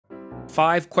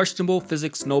5 questionable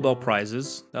physics Nobel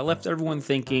Prizes that left everyone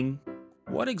thinking,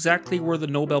 what exactly were the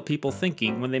Nobel people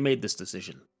thinking when they made this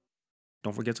decision?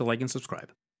 Don't forget to like and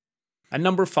subscribe. At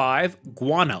number 5,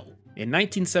 guano. In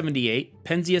 1978,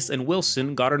 Penzias and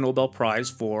Wilson got a Nobel Prize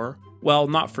for, well,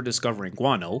 not for discovering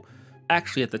guano.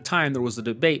 Actually, at the time, there was a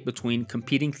debate between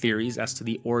competing theories as to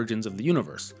the origins of the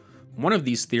universe. One of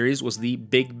these theories was the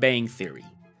Big Bang theory.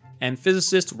 And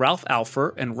physicists Ralph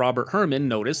Alpher and Robert Herman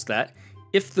noticed that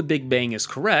if the Big Bang is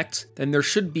correct, then there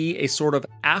should be a sort of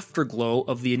afterglow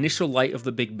of the initial light of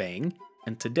the Big Bang,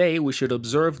 and today we should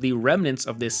observe the remnants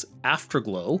of this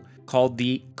afterglow called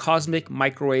the cosmic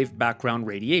microwave background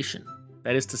radiation.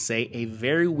 That is to say, a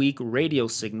very weak radio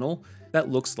signal that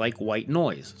looks like white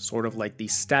noise, sort of like the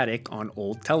static on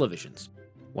old televisions.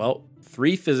 Well,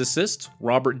 3 physicists,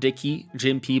 Robert Dicke,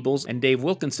 Jim Peebles, and Dave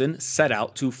Wilkinson, set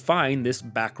out to find this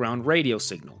background radio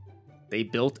signal. They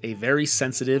built a very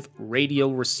sensitive radio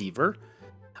receiver.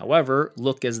 However,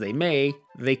 look as they may,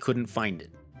 they couldn't find it.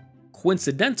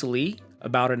 Coincidentally,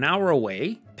 about an hour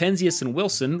away, Penzias and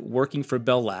Wilson, working for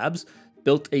Bell Labs,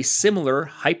 built a similar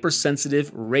hypersensitive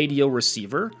radio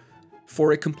receiver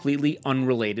for a completely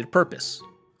unrelated purpose.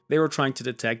 They were trying to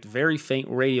detect very faint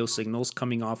radio signals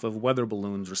coming off of weather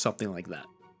balloons or something like that.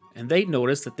 And they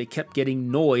noticed that they kept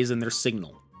getting noise in their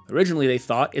signal. Originally they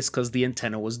thought it's because the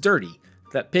antenna was dirty,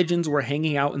 that pigeons were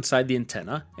hanging out inside the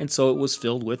antenna, and so it was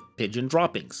filled with pigeon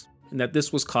droppings, and that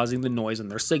this was causing the noise in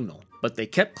their signal. But they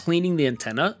kept cleaning the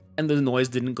antenna, and the noise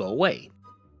didn't go away.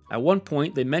 At one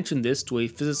point, they mentioned this to a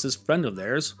physicist friend of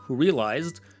theirs, who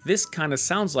realized this kind of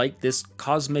sounds like this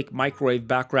cosmic microwave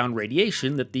background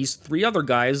radiation that these 3 other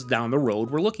guys down the road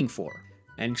were looking for.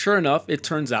 And sure enough, it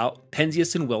turns out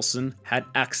Penzias and Wilson had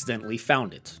accidentally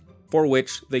found it, for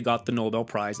which they got the Nobel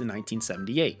Prize in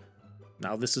 1978.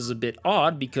 Now this is a bit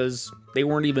odd because they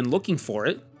weren't even looking for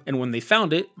it, and when they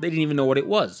found it, they didn't even know what it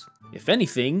was. If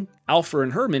anything, Alpher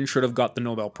and Herman should have got the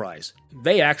Nobel Prize.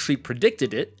 They actually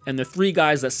predicted it, and the 3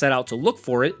 guys that set out to look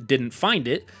for it didn't find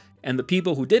it, and the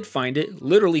people who did find it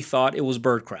literally thought it was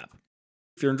bird crap.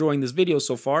 If you're enjoying this video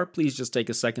so far, please just take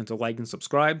a second to like and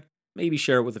subscribe, maybe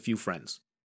share it with a few friends.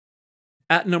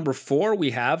 At number 4,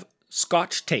 we have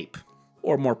Scotch tape,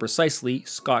 or more precisely,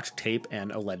 Scotch tape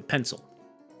and a lead pencil.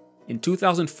 In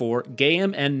 2004,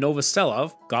 Gayam and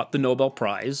Novoselov got the Nobel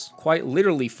Prize, quite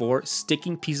literally for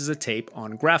sticking pieces of tape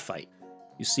on graphite.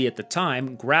 You see, at the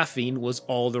time, graphene was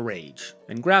all the rage,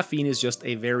 and graphene is just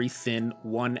a very thin,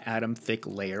 1-atom thick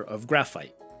layer of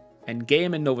graphite. And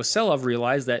Gayam and Novoselov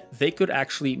realized that they could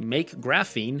actually make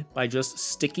graphene by just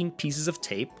sticking pieces of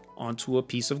tape onto a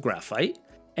piece of graphite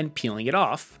and peeling it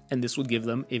off, and this would give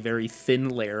them a very thin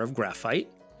layer of graphite.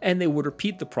 And they would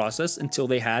repeat the process until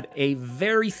they had a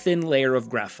very thin layer of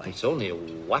graphite. It's only a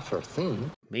wafer thin.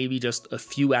 Maybe just a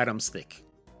few atoms thick.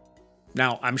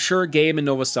 Now, I'm sure Gayam and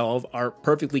Novoselov are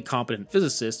perfectly competent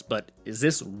physicists, but is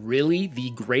this really the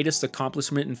greatest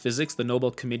accomplishment in physics the Nobel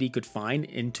Committee could find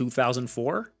in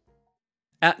 2004?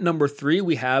 At number 3,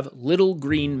 we have little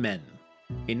green men.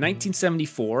 In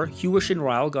 1974, Hewish and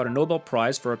Ryle got a Nobel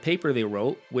Prize for a paper they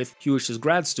wrote with Hewish's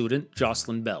grad student,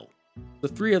 Jocelyn Bell. The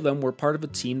 3 of them were part of a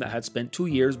team that had spent 2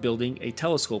 years building a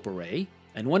telescope array,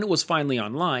 and when it was finally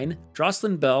online,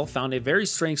 Jocelyn Bell found a very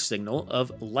strange signal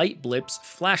of light blips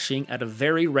flashing at a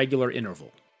very regular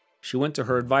interval. She went to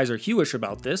her advisor Hewish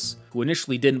about this, who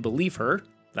initially didn't believe her,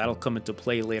 that'll come into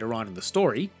play later on in the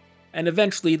story, and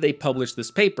eventually they published this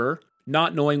paper,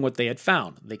 not knowing what they had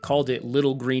found. They called it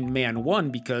Little Green Man 1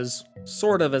 because,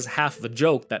 sort of as half of a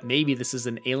joke that maybe this is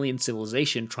an alien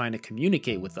civilization trying to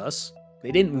communicate with us.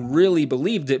 They didn't really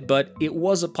believe it, but it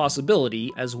was a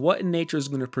possibility, as what in nature is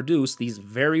going to produce these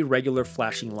very regular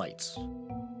flashing lights?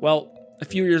 Well, a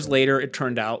few years later, it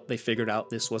turned out they figured out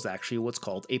this was actually what's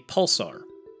called a pulsar,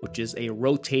 which is a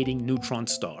rotating neutron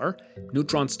star.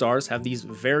 Neutron stars have these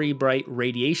very bright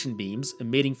radiation beams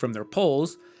emitting from their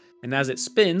poles, and as it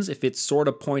spins, if it's sort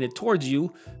of pointed towards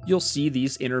you, you'll see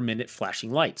these intermittent flashing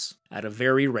lights at a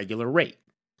very regular rate.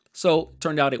 So, it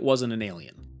turned out it wasn't an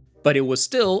alien. But it was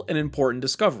still an important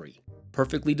discovery,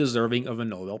 perfectly deserving of a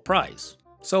Nobel Prize.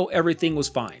 So everything was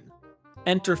fine.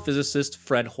 Enter physicist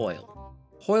Fred Hoyle.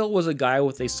 Hoyle was a guy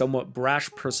with a somewhat brash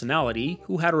personality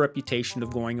who had a reputation of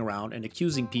going around and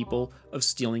accusing people of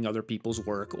stealing other people's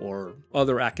work or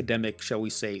other academic, shall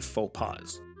we say, faux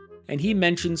pas. And he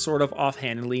mentioned sort of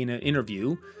offhandedly in an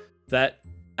interview that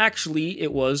actually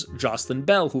it was Jocelyn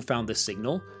Bell who found this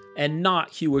signal, and not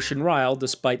Hewish and Ryle,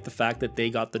 despite the fact that they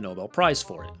got the Nobel Prize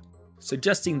for it,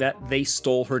 suggesting that they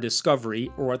stole her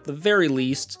discovery, or at the very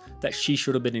least, that she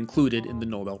should have been included in the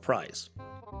Nobel Prize.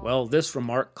 Well, this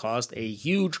remark caused a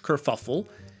huge kerfuffle,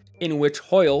 in which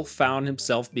Hoyle found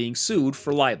himself being sued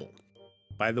for libel.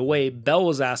 By the way, Bell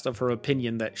was asked of her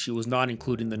opinion that she was not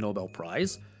included in the Nobel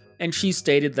Prize, and she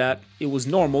stated that it was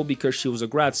normal because she was a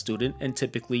grad student, and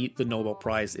typically the Nobel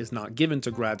Prize is not given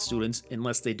to grad students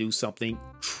unless they do something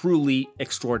truly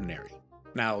extraordinary.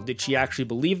 Now, did she actually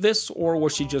believe this, or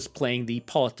was she just playing the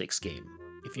politics game?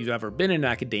 If you've ever been in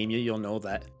academia, you'll know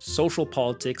that social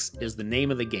politics is the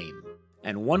name of the game,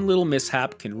 and one little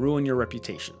mishap can ruin your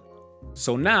reputation.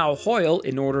 So now, Hoyle,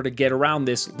 in order to get around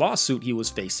this lawsuit he was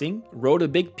facing, wrote a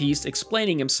big piece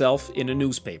explaining himself in a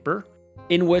newspaper,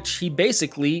 in which he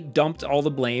basically dumped all the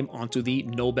blame onto the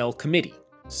Nobel Committee,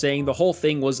 saying the whole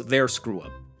thing was their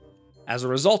screw-up. As a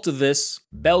result of this,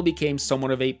 Bell became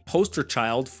somewhat of a poster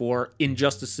child for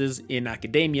injustices in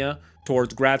academia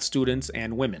towards grad students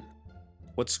and women.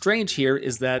 What's strange here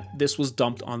is that this was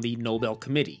dumped on the Nobel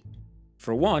Committee.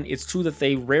 For one, it's true that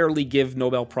they rarely give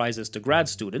Nobel Prizes to grad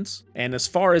students, and as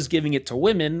far as giving it to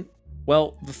women,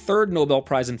 well, the third Nobel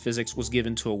Prize in Physics was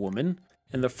given to a woman,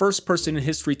 and the first person in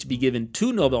history to be given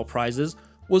 2 Nobel Prizes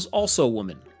was also a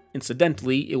woman.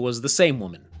 Incidentally, it was the same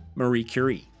woman, Marie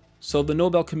Curie. So the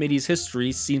Nobel Committee's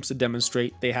history seems to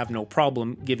demonstrate they have no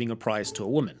problem giving a prize to a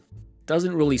woman.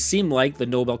 Doesn't really seem like the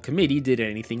Nobel Committee did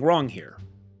anything wrong here.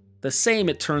 The same,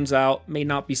 it turns out, may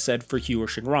not be said for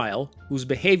Hewish and Ryle, whose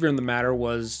behavior in the matter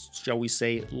was, shall we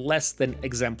say, less than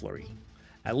exemplary.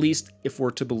 At least if we're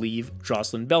to believe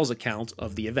Jocelyn Bell's account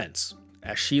of the events,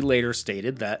 as she later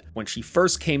stated that when she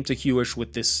first came to Hewish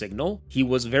with this signal, he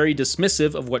was very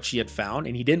dismissive of what she had found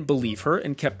and he didn't believe her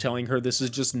and kept telling her this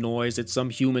is just noise, it's some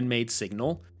human-made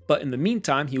signal. But in the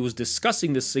meantime, he was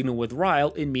discussing this signal with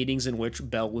Ryle in meetings in which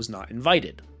Bell was not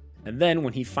invited. And then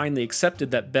when he finally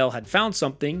accepted that Bell had found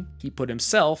something, he put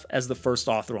himself as the first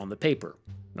author on the paper.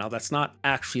 Now that's not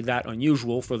actually that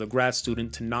unusual for the grad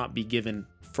student to not be given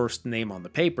first name on the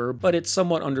paper, but it's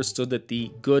somewhat understood that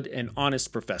the good and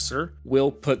honest professor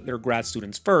will put their grad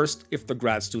students first if the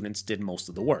grad students did most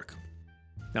of the work.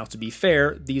 Now to be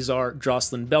fair, these are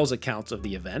Jocelyn Bell's accounts of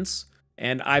the events,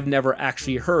 and I've never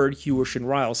actually heard Hewish and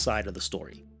Ryle's side of the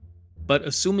story. But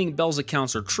assuming Bell's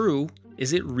accounts are true,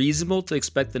 is it reasonable to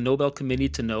expect the Nobel Committee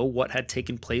to know what had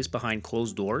taken place behind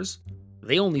closed doors?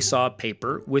 They only saw a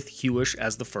paper with Hewish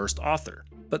as the first author,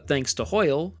 but thanks to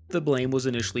Hoyle, the blame was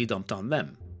initially dumped on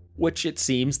them, which it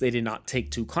seems they did not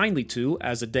take too kindly to,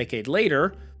 as a decade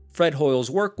later, Fred Hoyle's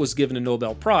work was given a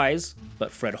Nobel Prize,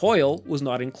 but Fred Hoyle was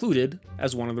not included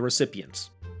as one of the recipients.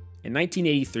 In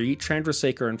 1983,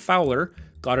 Chandrasekhar and Fowler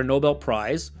got a Nobel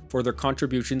Prize for their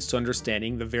contributions to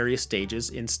understanding the various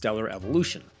stages in stellar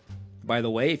evolution. By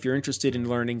the way, if you're interested in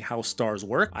learning how stars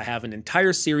work, I have an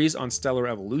entire series on stellar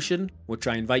evolution, which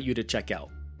I invite you to check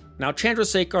out. Now,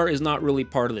 Chandrasekhar is not really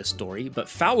part of this story, but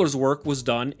Fowler's work was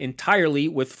done entirely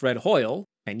with Fred Hoyle,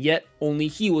 and yet only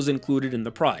he was included in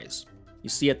the prize. You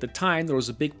see, at the time, there was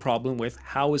a big problem with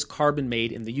how is carbon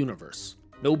made in the universe.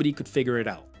 Nobody could figure it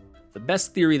out. The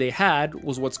best theory they had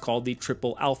was what's called the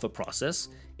triple alpha process,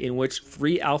 in which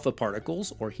 3 alpha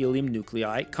particles, or helium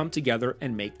nuclei, come together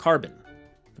and make carbon.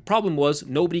 The problem was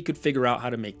nobody could figure out how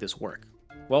to make this work.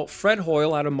 Well, Fred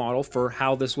Hoyle had a model for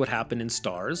how this would happen in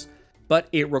stars, but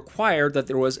it required that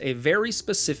there was a very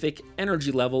specific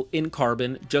energy level in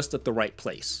carbon just at the right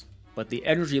place. But the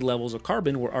energy levels of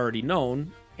carbon were already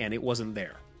known, and it wasn't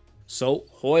there. So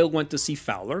Hoyle went to see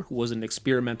Fowler, who was an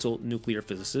experimental nuclear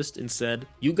physicist, and said,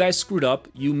 "You guys screwed up,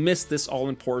 you missed this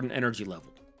all-important energy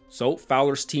level." So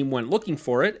Fowler's team went looking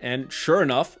for it, and sure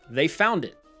enough, they found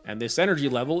it. And this energy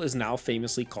level is now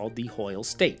famously called the Hoyle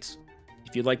state.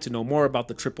 If you'd like to know more about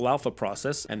the triple alpha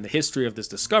process and the history of this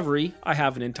discovery, I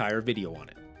have an entire video on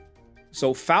it.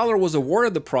 So Fowler was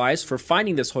awarded the prize for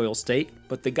finding this Hoyle state,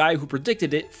 but the guy who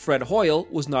predicted it, Fred Hoyle,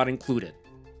 was not included.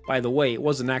 By the way, it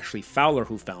wasn't actually Fowler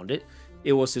who found it,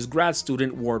 it was his grad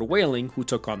student Ward Whaling who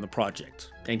took on the project,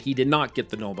 and he did not get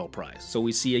the Nobel Prize. So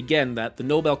we see again that the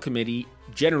Nobel Committee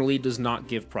generally does not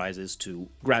give prizes to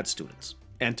grad students.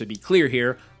 And to be clear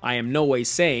here, I am no way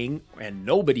saying, and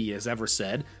nobody has ever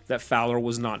said, that Fowler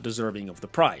was not deserving of the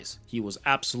prize. He was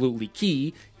absolutely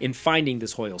key in finding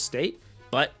this Hoyle state,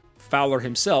 but Fowler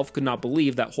himself could not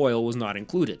believe that Hoyle was not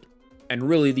included. And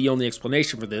really the only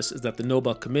explanation for this is that the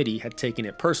Nobel Committee had taken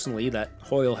it personally that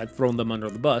Hoyle had thrown them under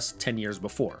the bus 10 years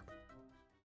before.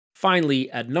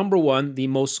 Finally, at number 1, the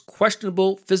most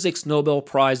questionable physics Nobel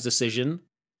Prize decision,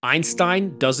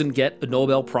 Einstein doesn't get a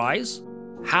Nobel Prize?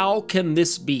 How can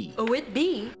this be? Oh, it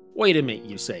be? Wait a minute,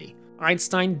 you say.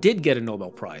 Einstein did get a Nobel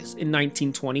Prize in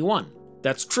 1921.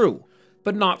 That's true,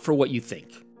 but not for what you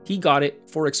think. He got it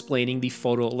for explaining the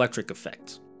photoelectric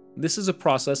effect. This is a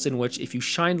process in which if you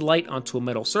shine light onto a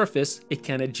metal surface, it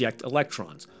can eject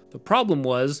electrons. The problem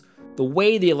was, the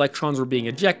way the electrons were being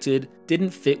ejected didn't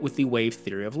fit with the wave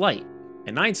theory of light.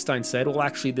 And Einstein said, well,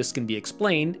 actually, this can be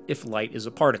explained if light is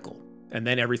a particle. And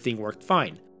then everything worked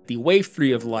fine. The wave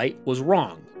theory of light was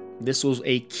wrong. This was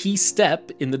a key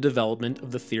step in the development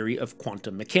of the theory of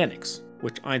quantum mechanics,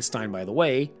 which Einstein, by the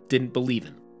way, didn't believe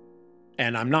in.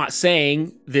 And I'm not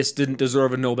saying this didn't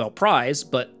deserve a Nobel Prize,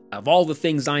 but of all the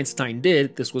things Einstein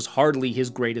did, this was hardly his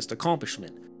greatest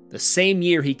accomplishment. The same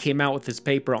year he came out with his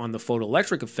paper on the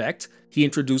photoelectric effect, he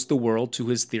introduced the world to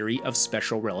his theory of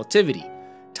special relativity.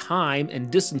 Time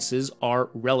and distances are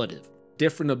relative.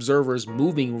 Different observers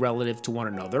moving relative to one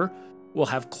another will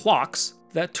have clocks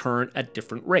that turn at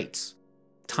different rates.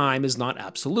 Time is not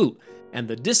absolute, and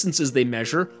the distances they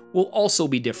measure will also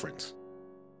be different.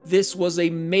 This was a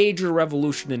major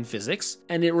revolution in physics,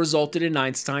 and it resulted in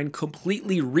Einstein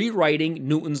completely rewriting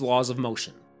Newton's laws of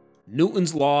motion.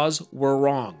 Newton's laws were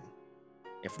wrong.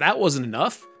 If that wasn't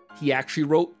enough, he actually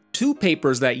wrote 2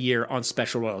 papers that year on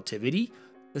special relativity.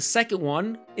 The second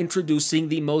one introducing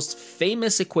the most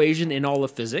famous equation in all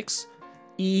of physics,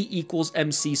 E equals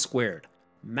mc squared.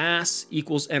 Mass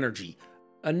equals energy.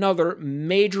 Another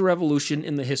major revolution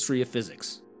in the history of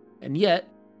physics. And yet,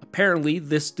 apparently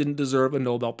this didn't deserve a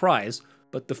Nobel Prize,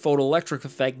 but the photoelectric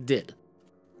effect did.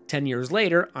 10 years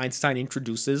later, Einstein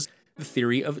introduces the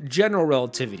theory of general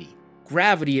relativity.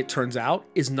 Gravity, it turns out,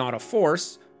 is not a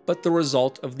force, but the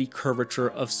result of the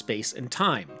curvature of space and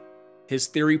time. His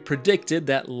theory predicted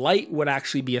that light would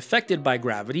actually be affected by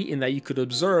gravity in that you could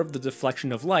observe the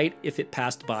deflection of light if it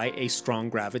passed by a strong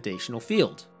gravitational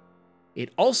field.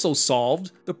 It also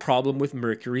solved the problem with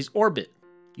Mercury's orbit.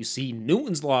 You see,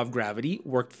 Newton's law of gravity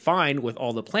worked fine with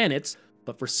all the planets,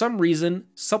 but for some reason,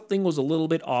 something was a little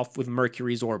bit off with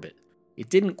Mercury's orbit. It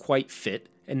didn't quite fit,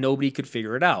 and nobody could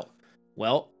figure it out.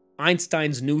 Well,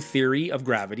 Einstein's new theory of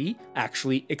gravity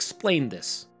actually explained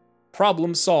this.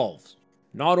 Problem solved.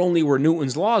 Not only were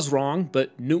Newton's laws wrong,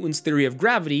 but Newton's theory of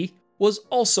gravity was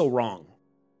also wrong.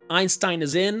 Einstein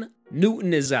is in,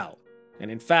 Newton is out.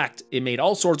 And in fact, it made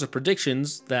all sorts of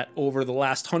predictions that over the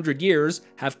last 100 years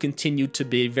have continued to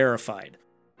be verified.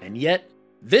 And yet,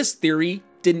 this theory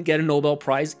didn't get a Nobel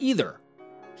Prize either.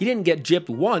 He didn't get gypped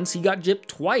once, he got gypped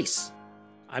twice.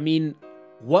 I mean,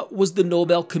 what was the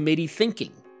Nobel Committee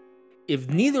thinking? If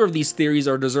neither of these theories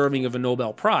are deserving of a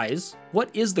Nobel Prize, what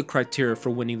is the criteria for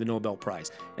winning the Nobel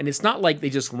Prize? And it's not like they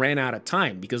just ran out of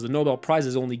time, because the Nobel Prize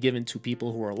is only given to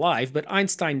people who are alive, but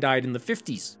Einstein died in the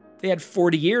 50s. They had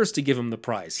 40 years to give him the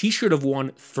prize. He should have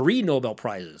won 3 Nobel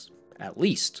Prizes, at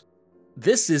least.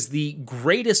 This is the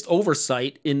greatest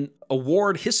oversight in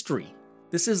award history.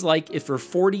 This is like if for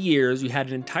 40 years you had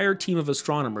an entire team of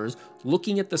astronomers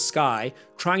looking at the sky,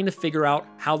 trying to figure out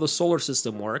how the solar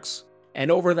system works,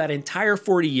 and over that entire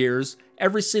 40 years,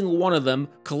 every single one of them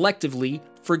collectively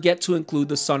forget to include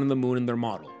the sun and the moon in their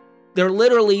model. They're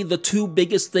literally the 2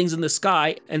 biggest things in the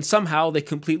sky, and somehow they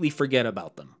completely forget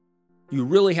about them. You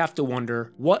really have to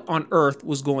wonder what on earth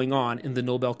was going on in the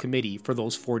Nobel Committee for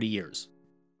those 40 years.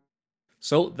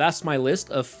 So that's my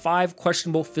list of 5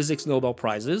 questionable physics Nobel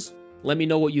Prizes. Let me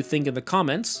know what you think in the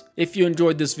comments. If you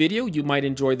enjoyed this video, you might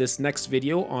enjoy this next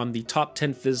video on the top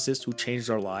 10 physicists who changed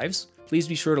our lives. Please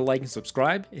be sure to like and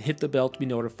subscribe and hit the bell to be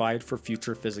notified for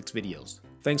future physics videos.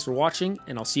 Thanks for watching,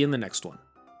 and I'll see you in the next one.